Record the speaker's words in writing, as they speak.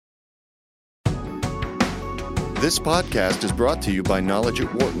This podcast is brought to you by Knowledge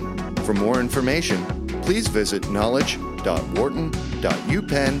at Wharton. For more information, please visit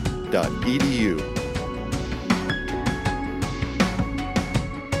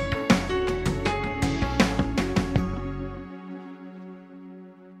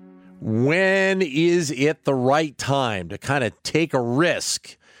When is it the right time to kind of take a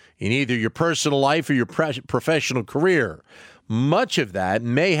risk in either your personal life or your professional career? Much of that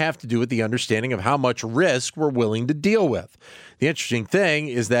may have to do with the understanding of how much risk we're willing to deal with. The interesting thing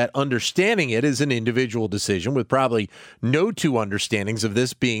is that understanding it is an individual decision, with probably no two understandings of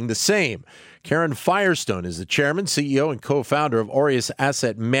this being the same. Karen Firestone is the chairman, CEO, and co-founder of Aureus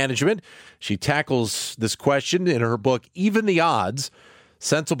Asset Management. She tackles this question in her book, Even the Odds: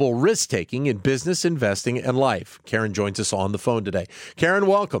 Sensible Risk-Taking in Business, Investing, and Life. Karen joins us on the phone today. Karen,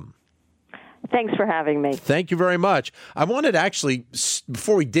 welcome. Thanks for having me. Thank you very much. I wanted to actually,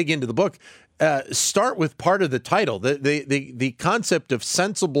 before we dig into the book, start with part of the title, the concept of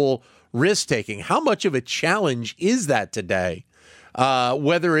sensible risk-taking. How much of a challenge is that today,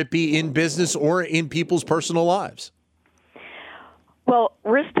 whether it be in business or in people's personal lives? Well,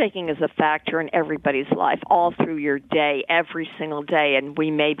 risk-taking is a factor in everybody's life, all through your day, every single day, and we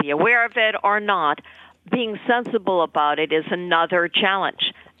may be aware of it or not. Being sensible about it is another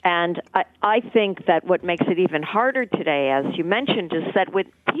challenge. And I think that what makes it even harder today, as you mentioned, is that when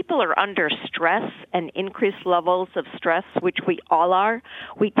people are under stress and increased levels of stress, which we all are,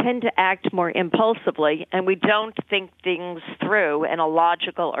 we tend to act more impulsively, and we don't think things through in a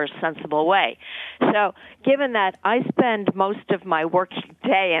logical or sensible way. So given that I spend most of my working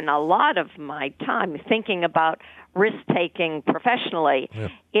day and a lot of my time thinking about risk-taking professionally,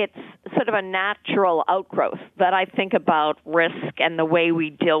 It's sort of a natural outgrowth that I think about risk and the way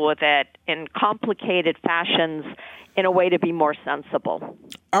we deal with it in complicated fashions in a way to be more sensible.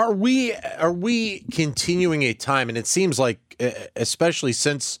 Are we continuing a time, and it seems like, especially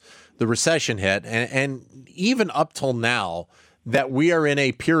since the recession hit, and even up till now, that we are in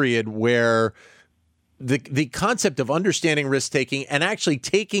a period where the concept of understanding risk-taking and actually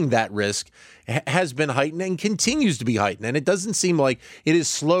taking that risk has been heightened and continues to be heightened, and it doesn't seem like it is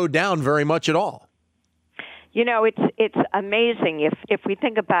slowed down very much at all. You know, it's amazing if we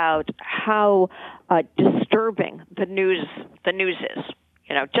think about how disturbing the news is.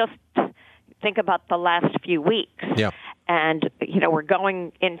 You know, just think about the last few weeks. Yeah. And, you know, we're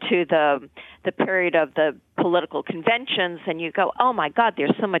going into the period of the political conventions, and you go, oh, my God,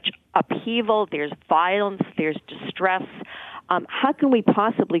 there's so much upheaval, there's violence, there's distress. How can we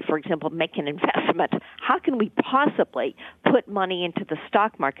possibly, for example, make an investment? How can we possibly put money into the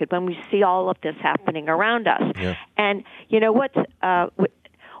stock market when we see all of this happening around us? Yeah. And, you know, what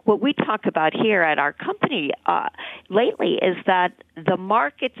we talk about here at our company lately is that the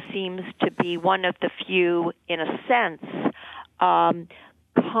market seems to be one of the few, in a sense, calm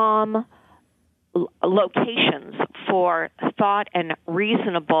locations for thought and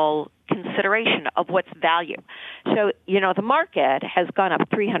reasonable consideration of what's value. So, you know, the market has gone up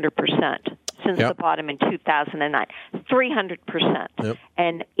 300% since the bottom in 2009, 300%. Yep.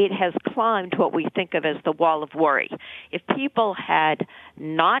 And it has climbed what we think of as the wall of worry. If people had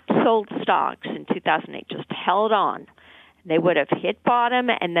not sold stocks in 2008, just held on, they would have hit bottom,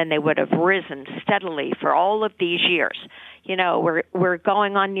 and then they would have risen steadily for all of these years. You know, we're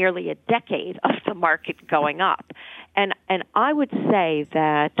going on nearly a decade of the market going up. And I would say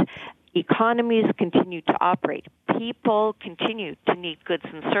that economies continue to operate. People continue to need goods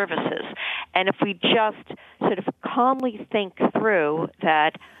and services. And if we just sort of calmly think through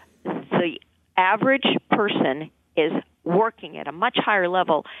that the average person is working at a much higher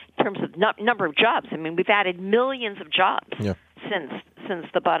level in terms of number of jobs. I mean, we've added millions of jobs since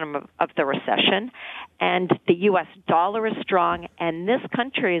the bottom of the recession, and the U.S. dollar is strong, and this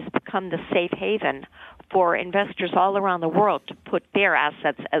country has become the safe haven for investors all around the world to put their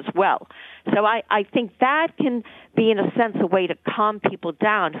assets as well. So I think that can be, in a sense, a way to calm people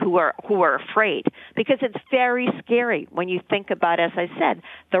down who are afraid, because it's very scary when you think about, as I said,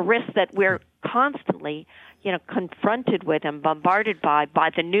 the risk that we're constantly confronted with and bombarded by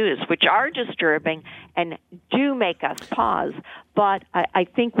the news, which are disturbing and do make us pause. But I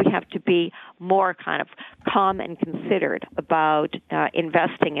think we have to be more kind of calm and considered about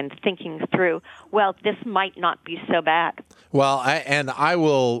investing and thinking through, well, this might not be so bad. Well, I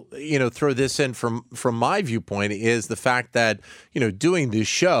will, throw this in from my viewpoint, is the fact that, doing this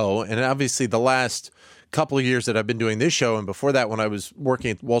show, and obviously the last couple of years that I've been doing this show, and before that when I was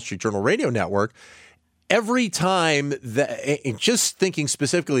working at Wall Street Journal Radio Network, every time that, just thinking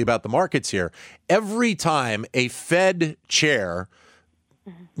specifically about the markets here, every time a Fed chair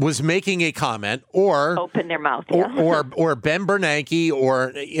was making a comment, or open their mouth, or Ben Bernanke,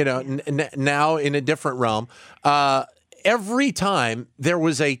 or now in a different realm, every time there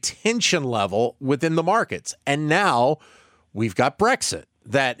was a tension level within the markets, and now we've got Brexit.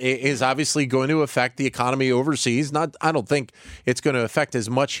 That is obviously going to affect the economy overseas. I don't think it's going to affect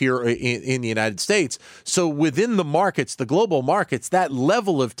as much here in the United States. So within the markets, the global markets, that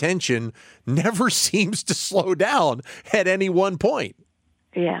level of tension never seems to slow down at any one point.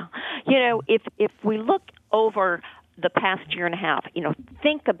 Yeah. If we look over the past year and a half,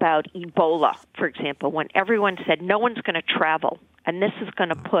 think about Ebola, for example, when everyone said no one's going to travel and this is going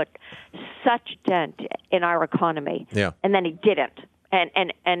to put such dent in our economy. Yeah. And then it didn't.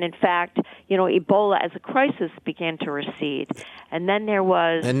 And in fact, Ebola as a crisis began to recede. And then there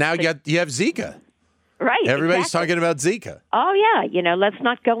was... And now you have Zika. Right. Everybody's exactly. talking about Zika. Oh, yeah. Let's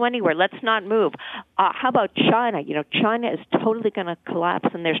not go anywhere. Let's not move. How about China? China is totally going to collapse,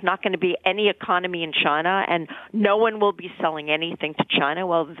 and there's not going to be any economy in China, and no one will be selling anything to China.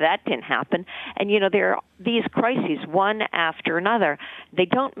 Well, that didn't happen. And, there are these crises, one after another. They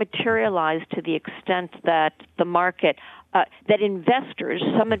don't materialize to the extent that the market... that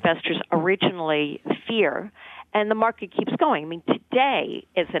some investors originally fear, and the market keeps going. I mean, today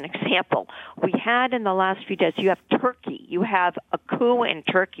is an example. We had in the last few days, you have Turkey. You have a coup in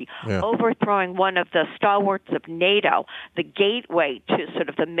Turkey, overthrowing one of the stalwarts of NATO, the gateway to sort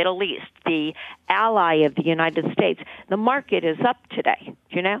of the Middle East, the ally of the United States. The market is up today,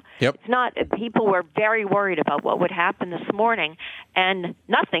 Yep. It's not, people were very worried about what would happen this morning, and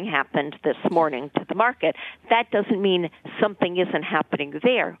nothing happened this morning to the market. That doesn't mean something isn't happening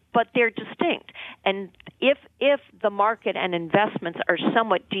there, but they're distinct. And if the market and investments are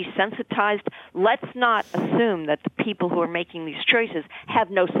somewhat desensitized, let's not assume that the people who are making these choices have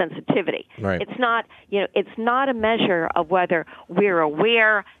no sensitivity. Right. It's not a measure of whether we're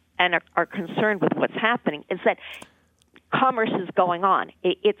aware and are concerned with what's happening. It's that commerce is going on.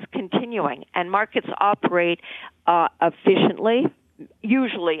 It's continuing, and markets operate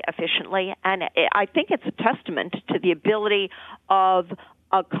usually efficiently, and I think it's a testament to the ability of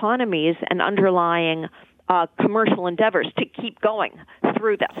economies and underlying commercial endeavors to keep going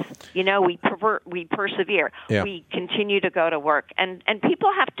through this. We persevere. Yeah. We continue to go to work. And people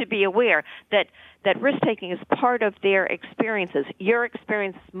have to be aware that risk-taking is part of their experiences. Your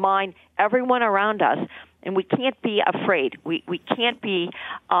experience, mine, everyone around us. And we can't be afraid. We can't be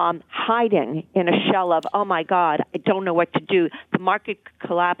hiding in a shell of, oh, my God, I don't know what to do. The market could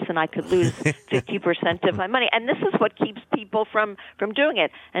collapse and I could lose 50% of my money. And this is what keeps people from doing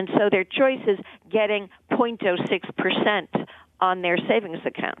it. And so their choice is getting 0.06% on their savings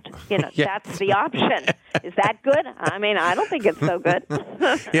account. That's the option. Is that good? I mean, I don't think it's so good.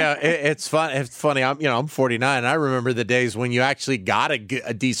 Yeah, it's fun. It's funny. I'm 49, and I remember the days when you actually got a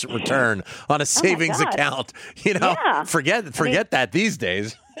decent return on a savings account. Forget that these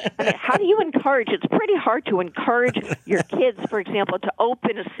days. I mean, how do you encourage? It's pretty hard to encourage your kids, for example, to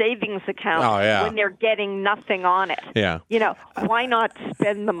open a savings account when they're getting nothing on it. Yeah. Why not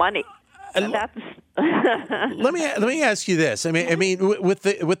spend the money? That's let me ask you this. I mean, with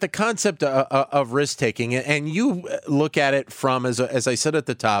the concept of risk taking, and you look at it from, as I said at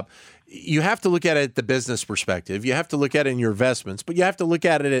the top, you have to look at it the business perspective. You have to look at it in your investments, but you have to look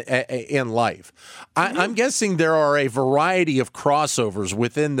at it in life. I'm guessing there are a variety of crossovers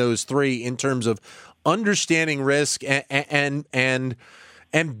within those three in terms of understanding risk and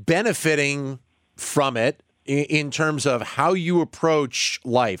benefiting from it. In terms of how you approach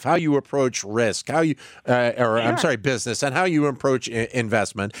life, how you approach risk, business, and how you approach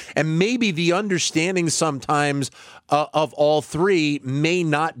investment, and maybe the understanding sometimes of all three may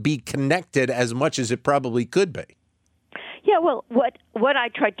not be connected as much as it probably could be. Yeah, well, what I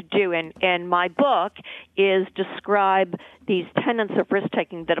tried to do in my book is describe these tenets of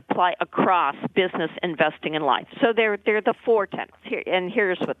risk-taking that apply across business, investing, and life. So they're the four tenets here, and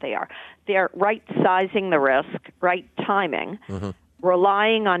here's what they are. They're right-sizing the risk, right timing,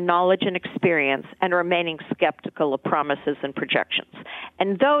 relying on knowledge and experience, and remaining skeptical of promises and projections.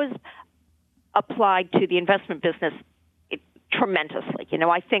 And those apply to the investment business tremendously.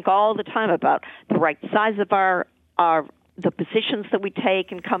 I think all the time about the right size of the positions that we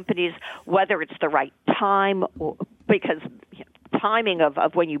take in companies, whether it's the right time, because timing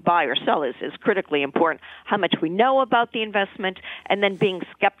of when you buy or sell is critically important, how much we know about the investment, and then being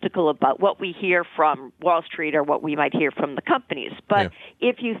skeptical about what we hear from Wall Street or what we might hear from the companies. But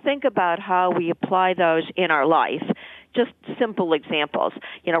if you think about how we apply those in our life, just simple examples,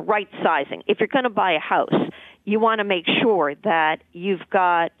 right sizing. If you're going to buy a house, you want to make sure that you've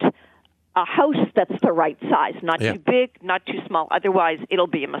got a house that's the right size, not Yeah. too big, not too small. Otherwise, it'll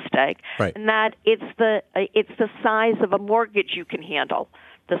be a mistake. Right. And that it's the size of a mortgage you can handle.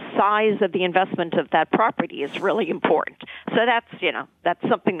 The size of the investment of that property is really important. So that's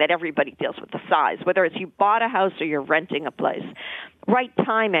something that everybody deals with, the size, whether it's you bought a house or you're renting a place. Right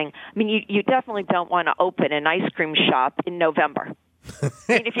timing. I mean, you definitely don't want to open an ice cream shop in November. I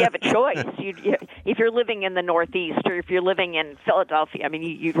mean, if you have a choice, if you're living in the Northeast or if you're living in Philadelphia, I mean,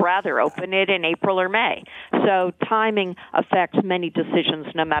 you'd rather open it in April or May. So timing affects many decisions,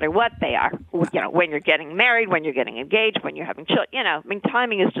 no matter what they are. When you're getting married, when you're getting engaged, when you're having children. I mean,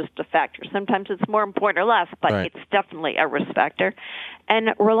 timing is just a factor. Sometimes it's more important or less, but Right. it's definitely a risk factor.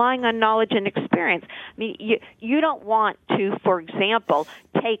 And relying on knowledge and experience. I mean, you don't want to, for example,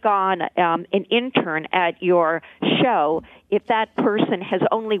 take on an intern at your show if that person has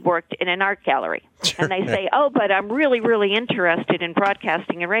only worked in an art gallery. Sure. And they say, oh, but I'm really, really interested in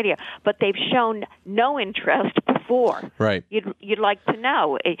broadcasting and radio. But they've shown no interest before. Right. You'd like to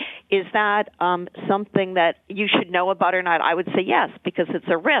know, is that something that you should know about or not? I would say yes, because it's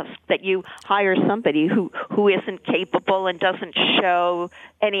a risk that you hire somebody who isn't capable and doesn't show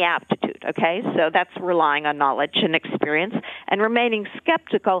any aptitude, okay? So that's relying on knowledge and experience and remaining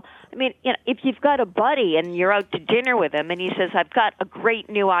skeptical. I mean, if you've got a buddy and you're out to dinner with him and he says, I've got a great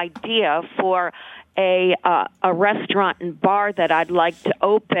new idea for a restaurant and bar that I'd like to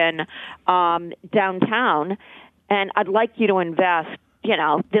open downtown, and I'd like you to invest,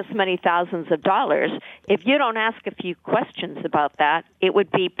 this many thousands of dollars. If you don't ask a few questions about that, it would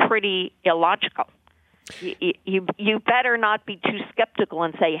be pretty illogical. You better not be too skeptical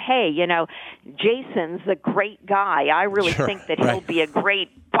and say, hey, Jason's a great guy. I really Sure. think that he'll be a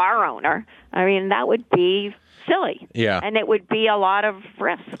great bar owner. I mean, that would be silly. Yeah. And it would be a lot of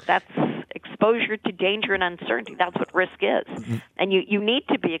risk. That's exposure to danger and uncertainty. That's what risk is. Mm-hmm. And you need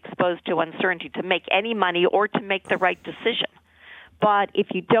to be exposed to uncertainty to make any money or to make the right decision. But if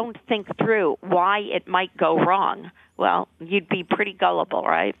you don't think through why it might go wrong, well, you'd be pretty gullible,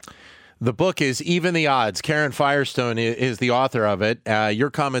 right? The book is Even the Odds. Karen Firestone is the author of it. Your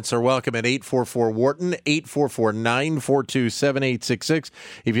comments are welcome at 844-WHARTON, 844-942-7866.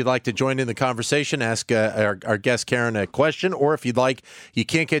 If you'd like to join in the conversation, ask our guest Karen a question, or if you'd like, you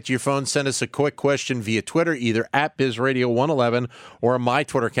can't get to your phone, send us a quick question via Twitter, either at BizRadio111 or on my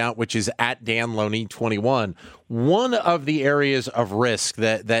Twitter account, which is at DanLoney21. One of the areas of risk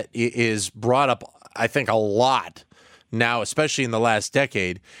that is brought up, I think, a lot now, especially in the last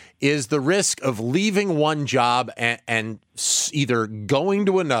decade, is the risk of leaving one job and either going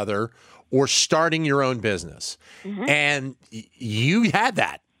to another or starting your own business. Mm-hmm. And you had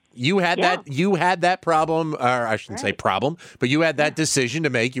that. You had that problem, or I shouldn't say problem, but you had that decision to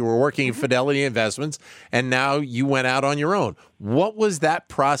make. You were working in Fidelity Investments, and now you went out on your own. What was that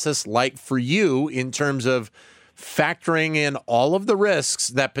process like for you in terms of factoring in all of the risks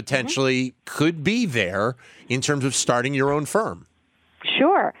that potentially could be there in terms of starting your own firm?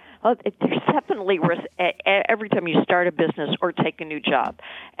 Sure. Well, there's definitely risk every time you start a business or take a new job.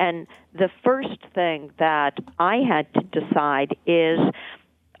 And the first thing that I had to decide is,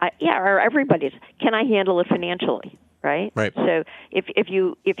 or everybody's, can I handle it financially? Right? Right. So if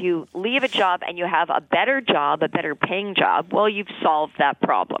you leave a job and you have a better job, a better paying job, well, you've solved that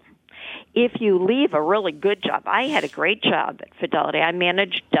problem. If you leave a really good job, I had a great job at Fidelity. I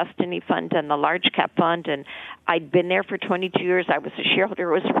managed Destiny Fund and the Large Cap Fund, and I'd been there for 22 years. I was a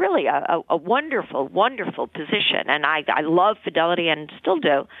shareholder. It was really a wonderful, wonderful position, and I love Fidelity and still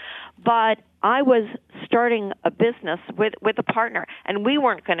do. But I was starting a business with a partner, and we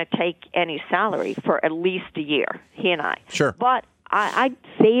weren't going to take any salary for at least a year, he and I. Sure. But I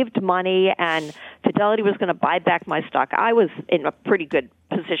saved money, and Fidelity was going to buy back my stock. I was in a pretty good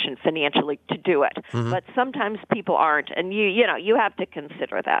position financially to do it. Mm-hmm. But sometimes people aren't, and you have to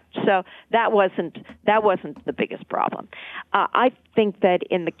consider that. So that wasn't the biggest problem. I think that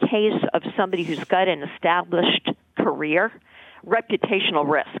in the case of somebody who's got an established career, reputational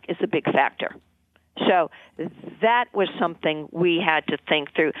risk is a big factor. So that was something we had to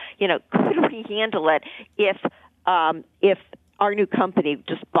think through. Could we handle it if our new company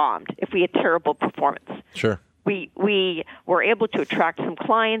just bombed, if we had terrible performance? Sure. We were able to attract some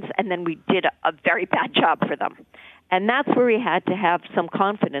clients, and then we did a very bad job for them. And that's where we had to have some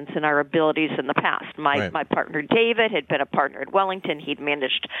confidence in our abilities in the past. My partner, David, had been a partner at Wellington. He'd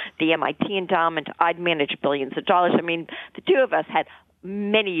managed the MIT endowment. I'd managed billions of dollars. I mean, the two of us had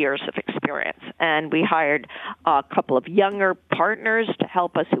many years of experience, and we hired a couple of younger partners to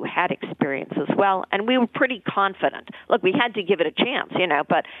help us who had experience as well, and we were pretty confident. Look, we had to give it a chance,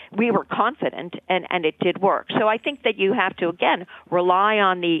 but we were confident, and it did work. So I think that you have to, again, rely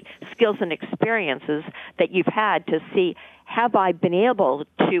on the skills and experiences that you've had to see, have I been able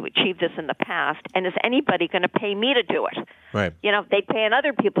to achieve this in the past, and is anybody going to pay me to do it? Right. They pay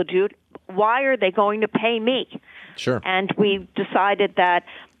other people to do it. Why are they going to pay me? Sure. And we decided that,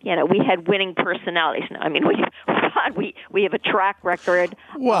 we had winning personalities. I mean, we have a track record.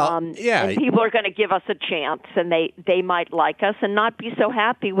 Well, and people are going to give us a chance, and they might like us and not be so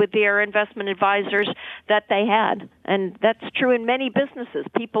happy with their investment advisors that they had. And that's true in many businesses.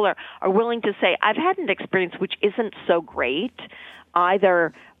 People are willing to say, I've had an experience which isn't so great,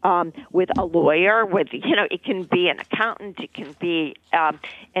 either with a lawyer, it can be an accountant, it can be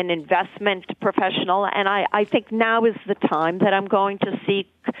an investment professional, and I think now is the time that I'm going to seek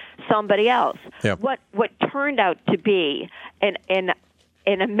somebody else. Yep. What turned out to be an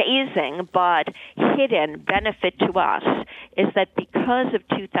amazing but hidden benefit to us is that because of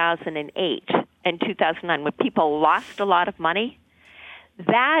 2008 and 2009, when people lost a lot of money,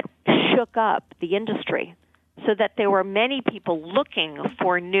 that shook up the industry, so that there were many people looking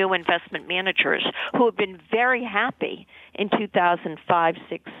for new investment managers who have been very happy in 2005,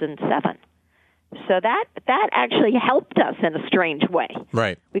 6, and 7. So that actually helped us in a strange way.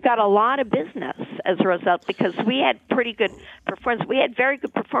 Right. We got a lot of business as a result because we had pretty good performance. We had very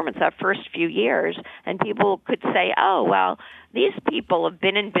good performance our first few years, and people could say, oh, well, these people have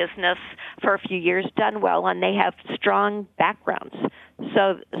been in business for a few years, done well, and they have strong backgrounds.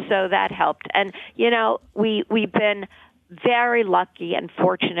 So that helped. And, we've been very lucky and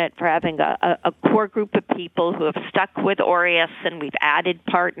fortunate for having a core group of people who have stuck with Aureus, and we've added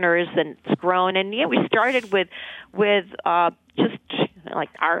partners, and it's grown. And we started with just like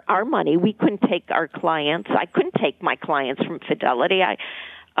our money. We couldn't take our clients. I couldn't take my clients from Fidelity. I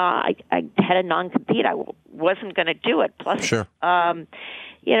had a non-compete. I wasn't going to do it. Plus, sure.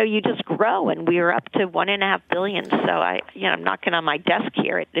 You just grow, and we were up to $1.5 billion. So I'm knocking on my desk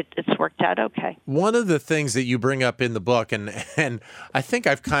here. It's worked out okay. One of the things that you bring up in the book, and I think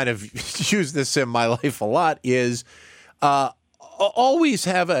I've kind of used this in my life a lot, is always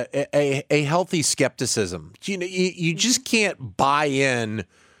have a healthy skepticism. You just can't buy in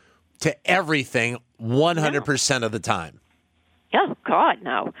to everything 100% of the time. Oh, God,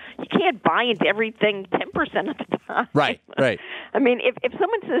 no. You can't buy into everything 10% of the time. Right. I mean, if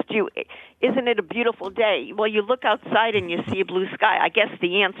someone says to you, isn't it a beautiful day? Well, you look outside and you see a blue sky. I guess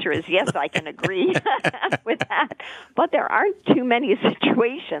the answer is yes, I can agree with that. But there aren't too many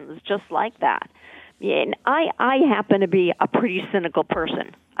situations just like that. And I happen to be a pretty cynical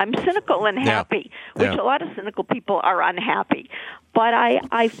person. I'm cynical and happy, which a lot of cynical people are unhappy. But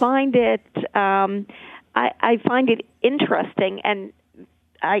I find it... I find it interesting, and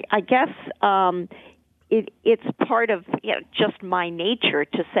I guess it's part of just my nature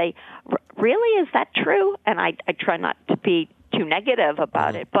to say, really, is that true? And I try not to be too negative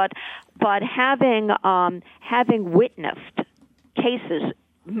about it, but having witnessed cases,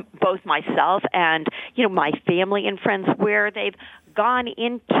 both myself and my family and friends, where they've gone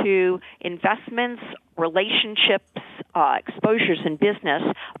into investments, relationships, exposures in business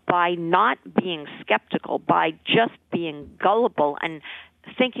by not being skeptical, by just being gullible and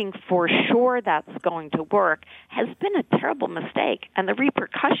thinking for sure that's going to work, has been a terrible mistake. And the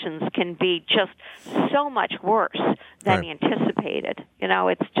repercussions can be just so much worse than anticipated.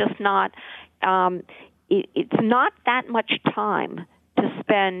 It's just not, it's not that much time to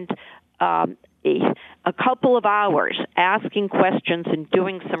spend a couple of hours asking questions and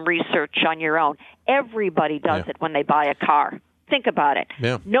doing some research on your own. Everybody does it when they buy a car. Think about it.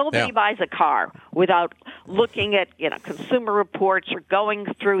 Yeah. Nobody buys a car without looking at consumer reports or going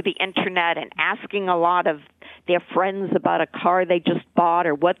through the internet and asking a lot of their friends about a car they just bought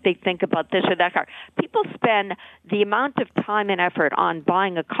or what they think about this or that car. People spend the amount of time and effort on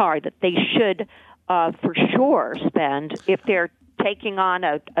buying a car that they should for sure spend if they're taking on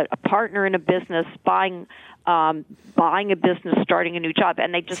a partner in a business, buying a business, starting a new job,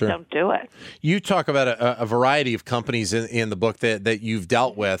 and they just don't do it. You talk about a variety of companies in the book that you've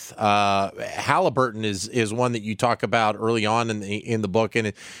dealt with. Halliburton is one that you talk about early on in the book,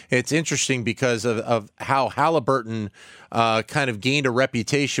 and it's interesting because of how Halliburton kind of gained a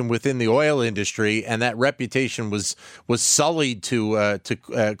reputation within the oil industry, and that reputation was sullied to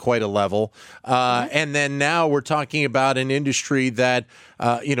quite a level. And then now we're talking about an industry that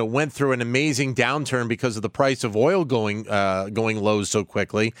went through an amazing downturn because of the price of oil going low so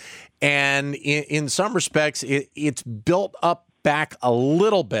quickly, and in some respects it's built up back a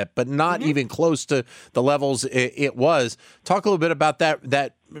little bit, but not even close to the levels it was. Talk a little bit about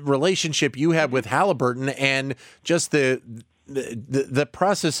that relationship you had with Halliburton and just the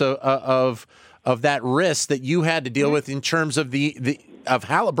process of that risk that you had to deal with in terms of of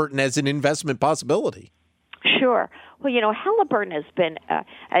Halliburton as an investment possibility. Sure. Well, Halliburton has been a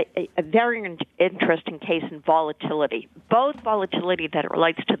very interesting case in volatility, both volatility that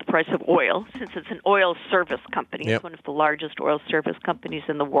relates to the price of oil, since it's an oil service company. It's one of the largest oil service companies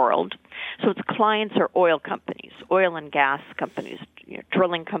in the world. So its clients are oil companies, oil and gas companies,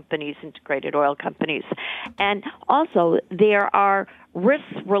 drilling companies, integrated oil companies. And also there are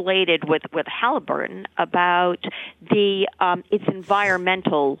risks related with Halliburton about its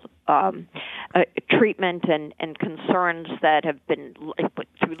environmental treatment and concerns that have been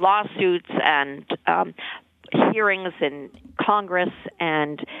through lawsuits and hearings in Congress,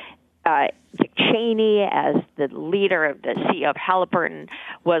 and Dick Cheney as the leader of the CEO of Halliburton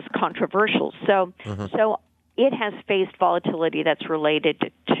was controversial. So it has faced volatility that's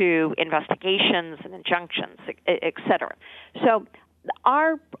related to investigations and injunctions, et cetera. So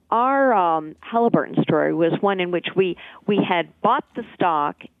our Halliburton story was one in which we had bought the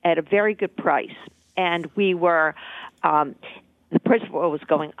stock at a very good price, and we were the price of oil was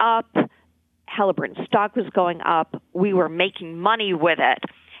going up, Halliburton stock was going up, we were making money with it,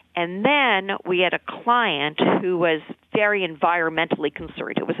 and then we had a client who was very environmentally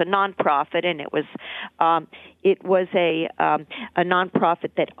concerned. It was a nonprofit, and it was a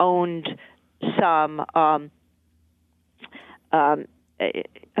nonprofit that owned some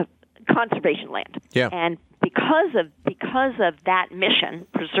conservation land. Yeah. And because of that mission,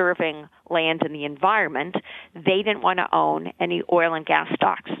 preserving land and the environment, they didn't want to own any oil and gas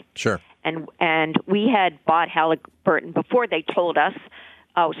stocks. Sure. And we had bought Halliburton before they told us,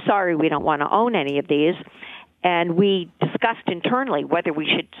 oh, sorry, we don't want to own any of these. And we discussed internally whether we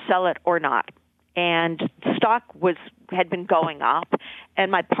should sell it or not. And the stock had been going up,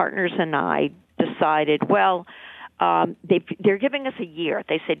 and my partners and I decided, well, they're giving us a year.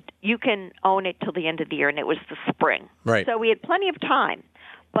 They said, you can own it till the end of the year, and it was the spring. Right. So we had plenty of time.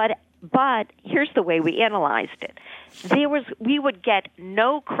 But here's the way we analyzed it. We would get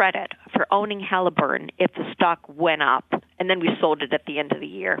no credit for owning Halliburton if the stock went up, and then we sold it at the end of the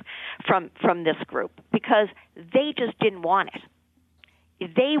year from this group, because they just didn't want it.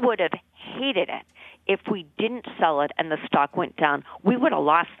 They would have hated it if we didn't sell it and the stock went down. We would have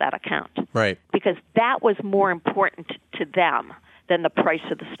lost that account. Right. Because that was more important to them than the price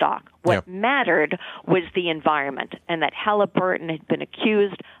of the stock. What mattered was the environment, and that Halliburton had been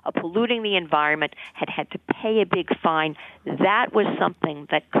accused of polluting the environment, had to pay a big fine. That was something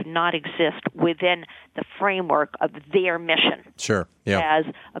that could not exist within the framework of their mission. Sure. Yeah. As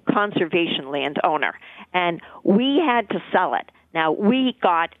a conservation landowner. And we had to sell it. Now, we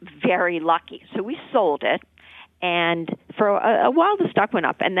got very lucky. So we sold it, and for a while the stock went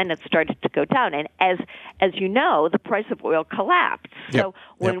up, and then it started to go down. And as you know, the price of oil collapsed. So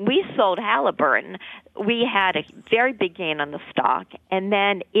when we sold Halliburton, we had a very big gain on the stock, and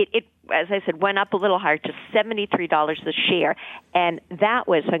then it as I said, went up a little higher to $73 a share. And that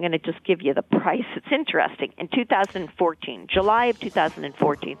was, I'm going to just give you the price. It's interesting. In 2014, July of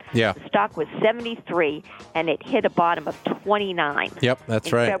 2014, the stock was 73, and it hit a bottom of 29. Yep,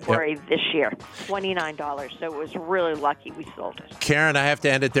 that's right. In February this year, $29. So it was really lucky we sold it. Karen, I have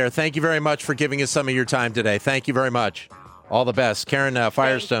to end it there. Thank you very much for giving us some of your time today. Thank you very much. All the best. Karen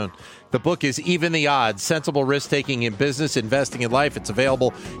Firestone. The book is Even the Odds, Sensible Risk-Taking in Business, Investing in Life. It's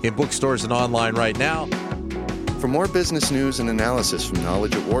available in bookstores and online right now. For more business news and analysis from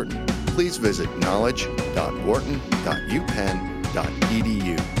Knowledge at Wharton, please visit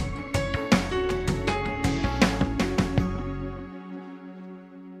knowledge.wharton.upenn.edu.